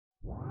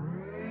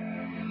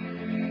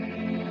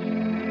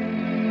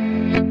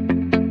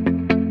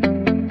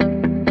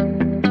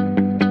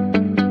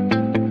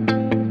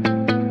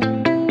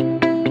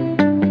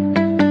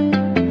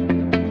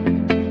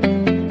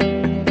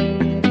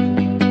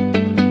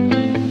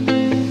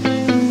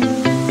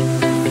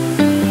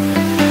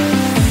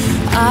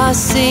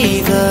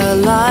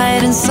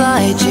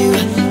inside you,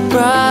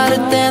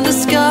 brighter than the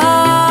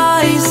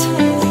skies.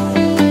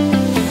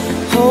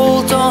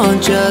 Hold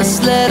on,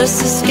 just let us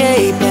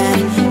escape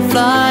and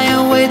fly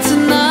away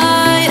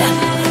tonight.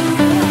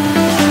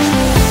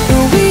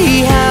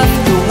 We have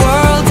the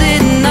world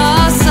in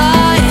our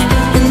sight,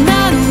 and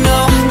I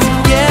know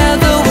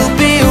together we'll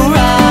be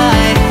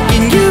alright.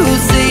 Can you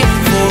see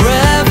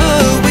forever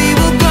we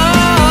will go?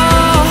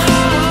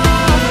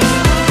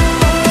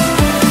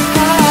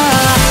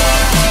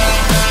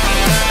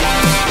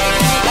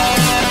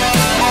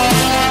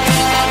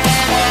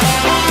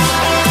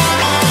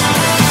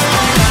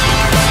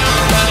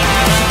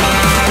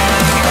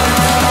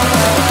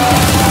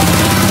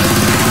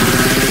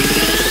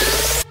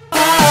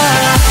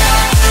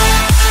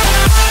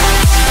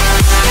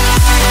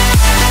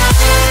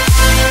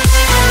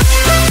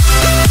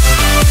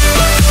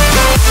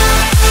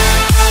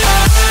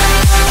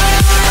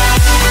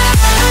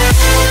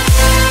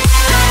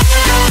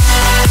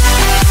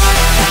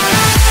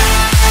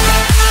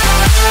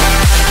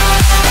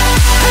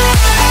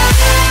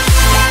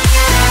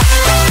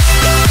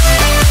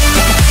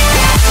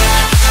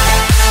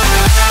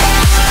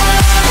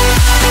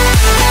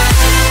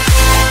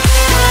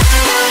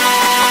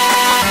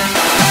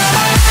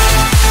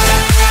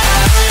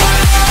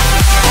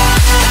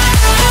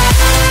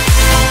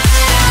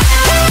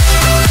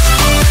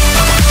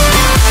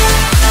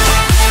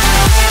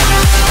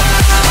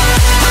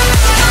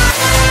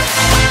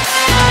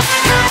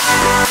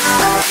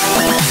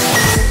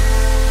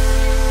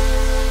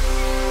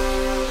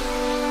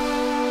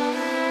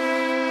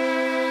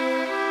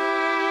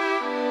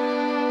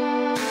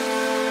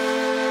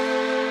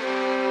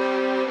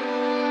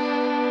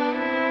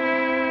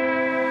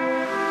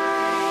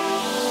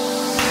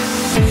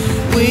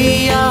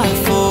 We are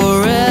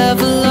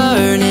forever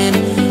learning,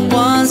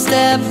 one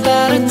step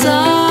at a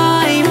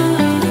time.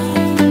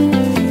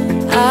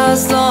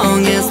 As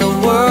long as the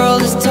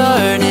world is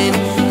turning,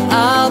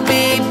 I'll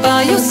be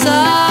by your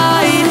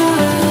side.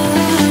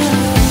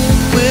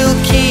 We'll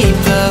keep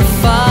the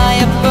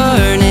fire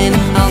burning,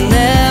 I'll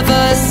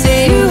never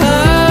see you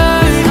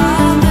hurt.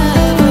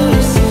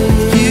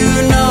 You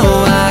know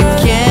I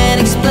can't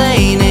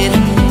explain it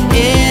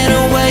in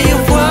a way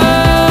of words.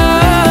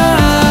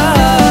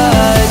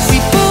 We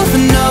both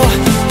know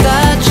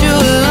that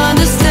you'll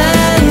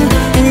understand,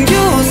 and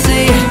you'll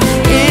see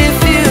if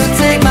you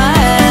take my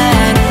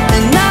hand,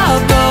 and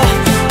I'll go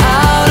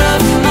out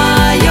of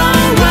my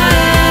own way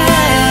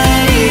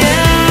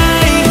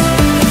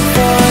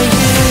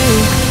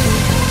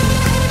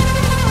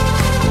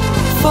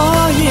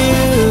for you.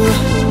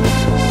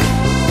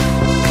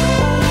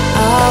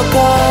 I'll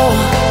go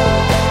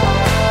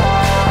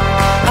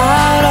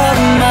out of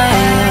my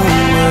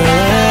own way.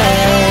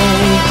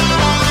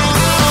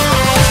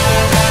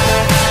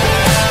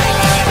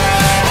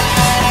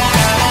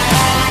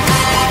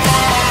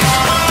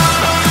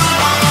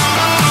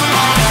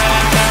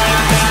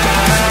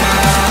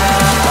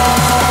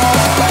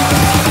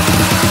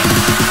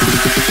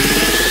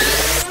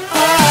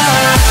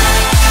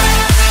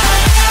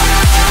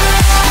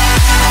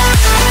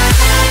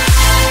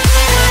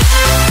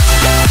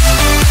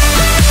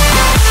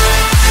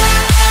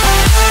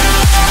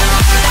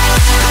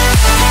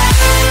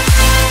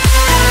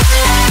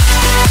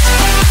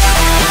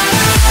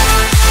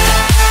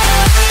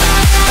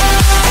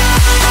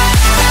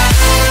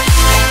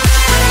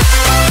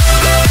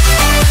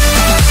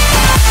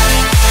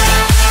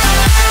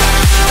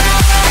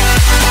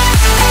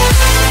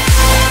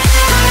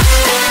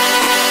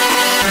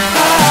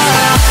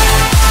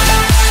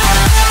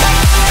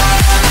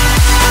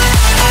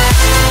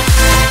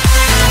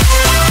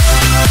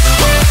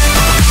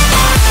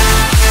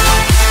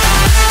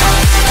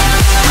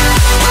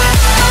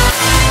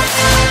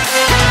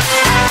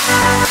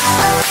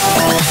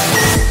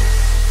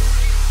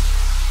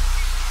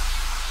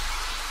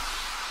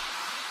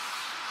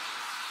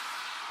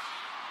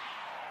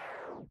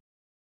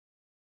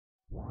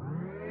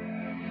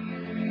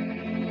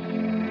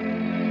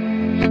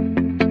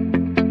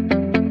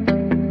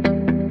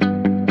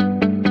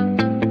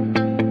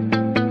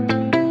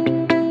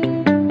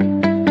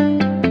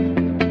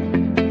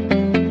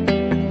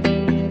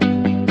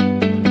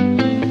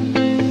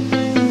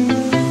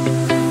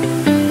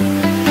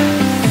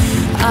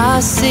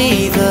 I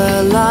see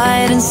the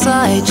light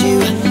inside you,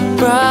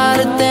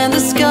 brighter than the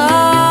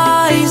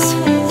skies.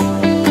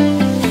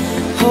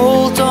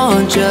 Hold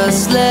on,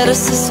 just let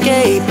us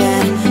escape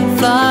and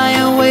fly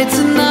away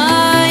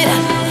tonight.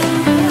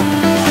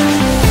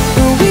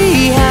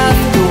 We have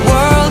the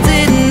world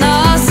in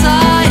our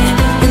sight,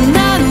 and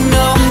I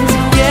know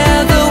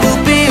together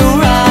we'll be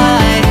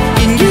alright.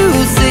 Can you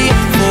see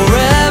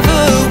forever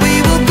we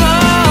will go?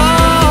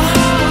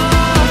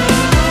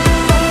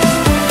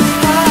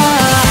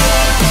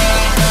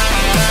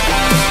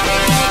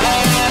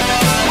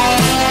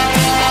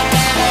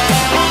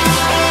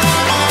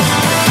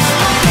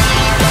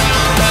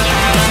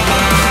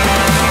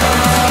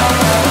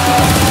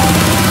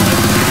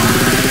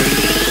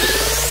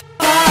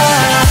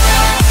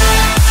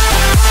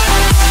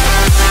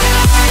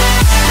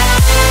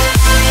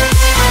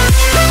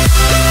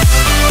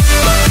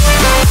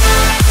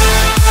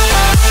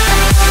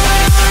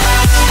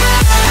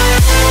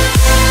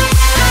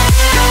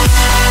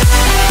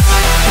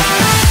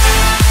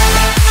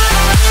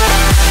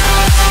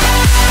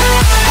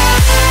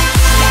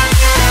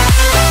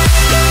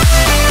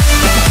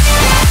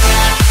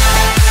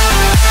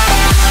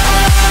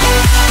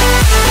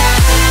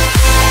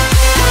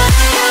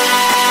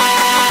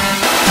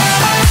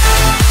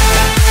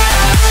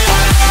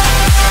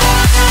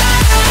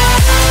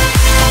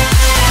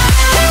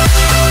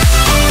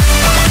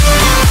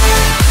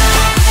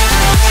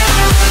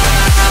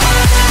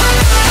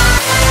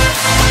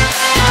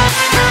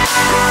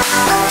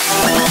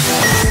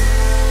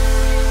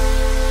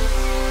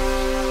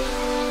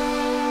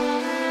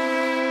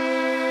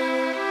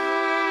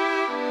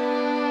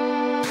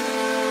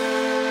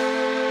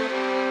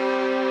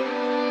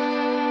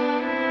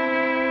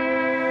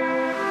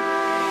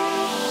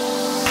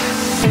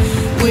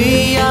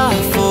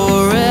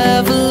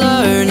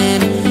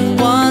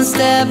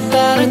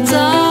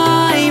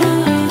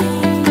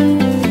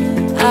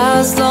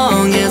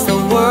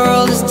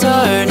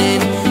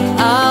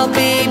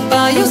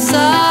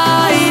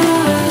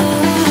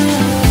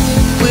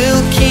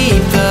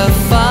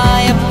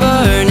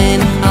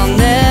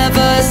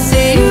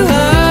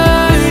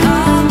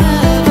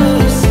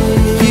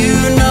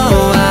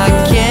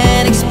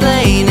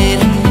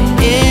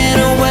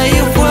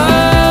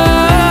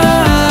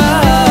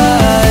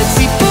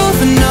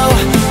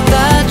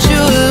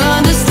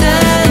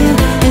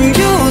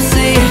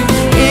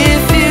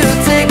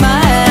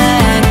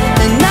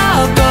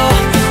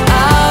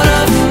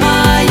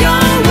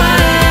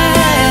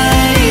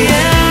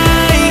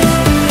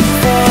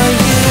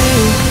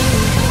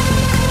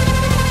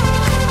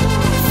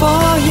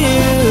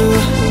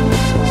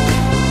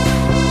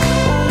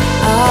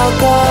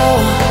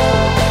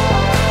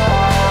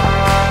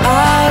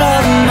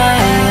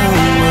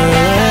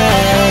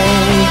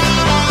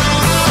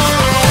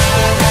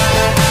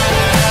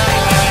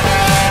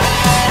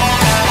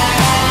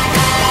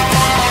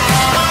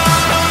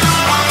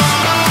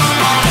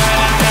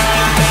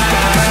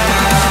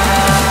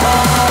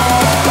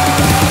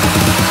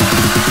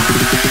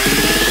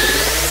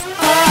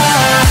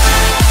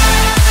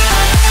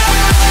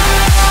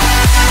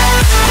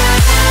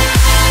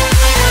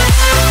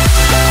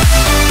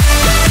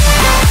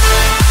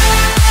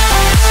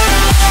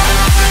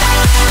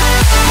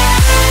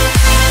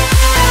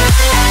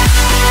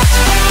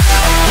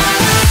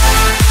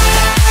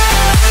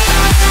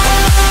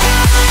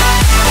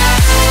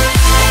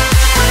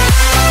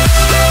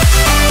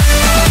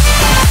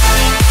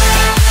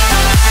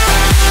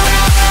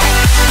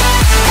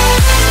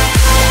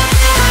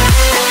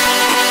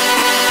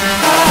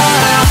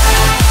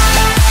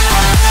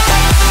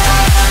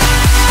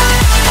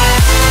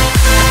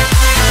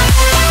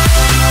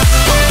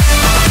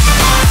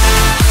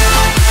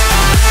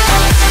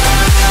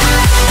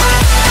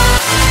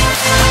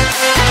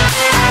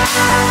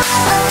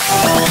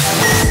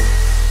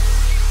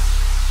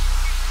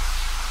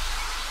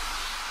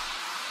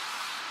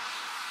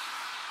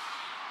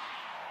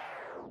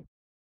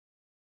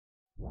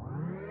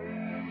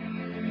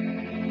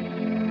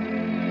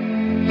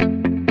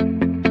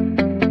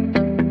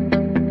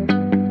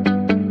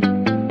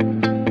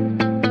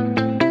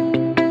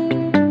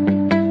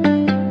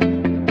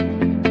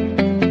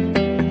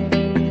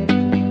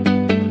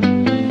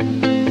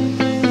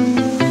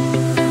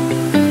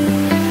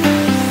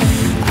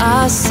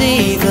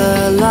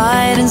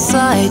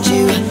 beside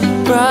you,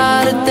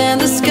 brighter than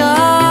the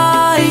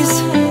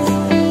skies.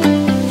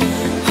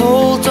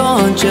 Hold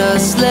on,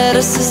 just let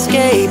us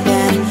escape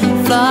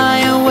and fly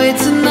away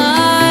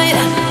tonight.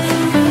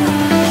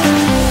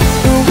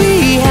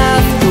 We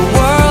have the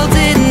world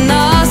in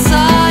our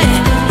sight,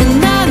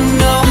 and I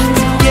know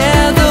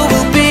together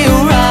we'll be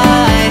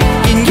alright.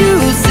 Can you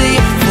see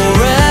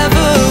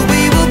forever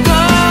we will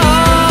go?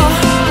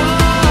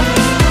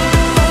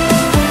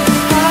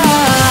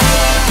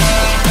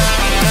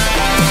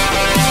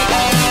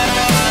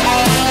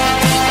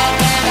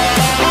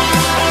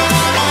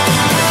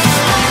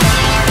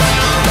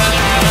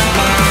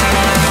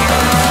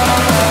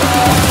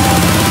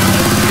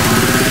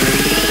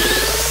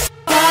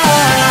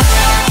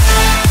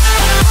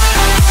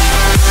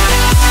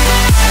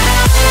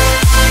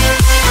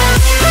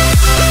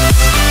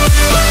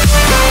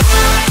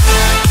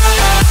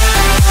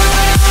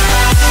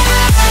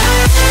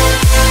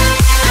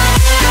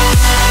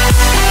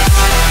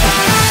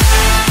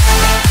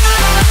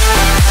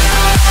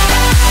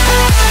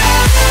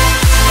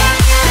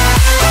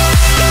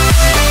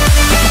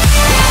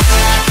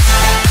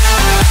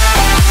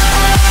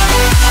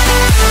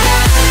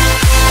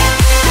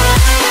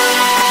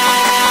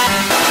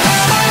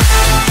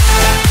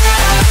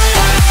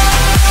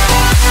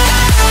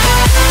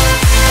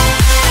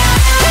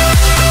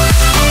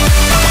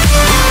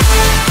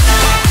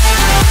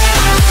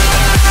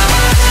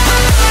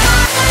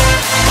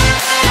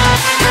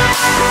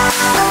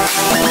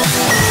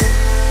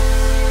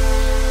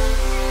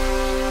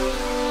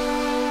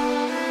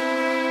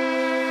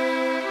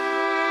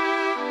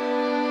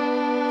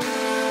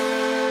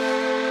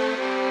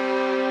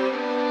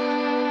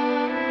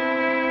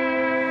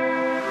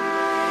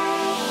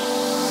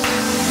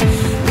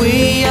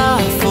 We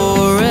are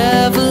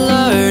forever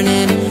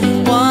learning,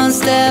 one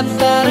step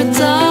at a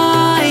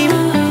time.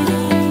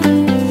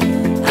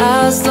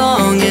 As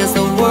long as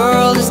the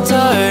world is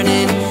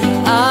turning,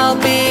 I'll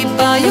be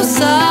by your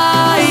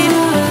side.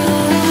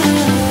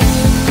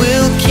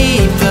 We'll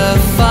keep the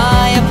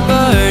fire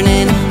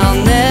burning,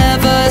 I'll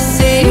never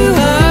see you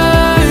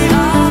hurt.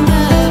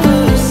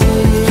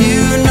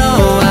 You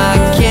know I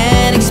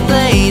can't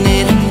explain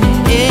it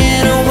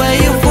in a way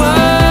of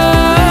words.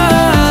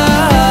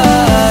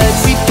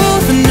 We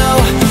both know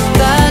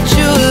that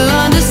you'll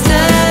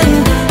understand,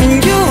 and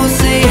you'll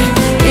see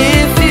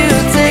if you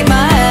take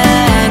my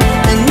hand,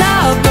 and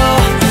I'll go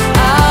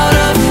out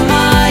of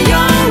my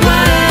own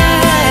way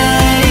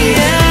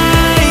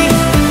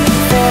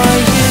for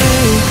you,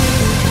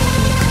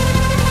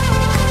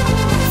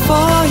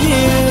 for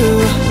you.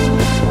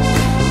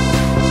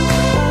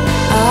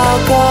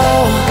 I'll go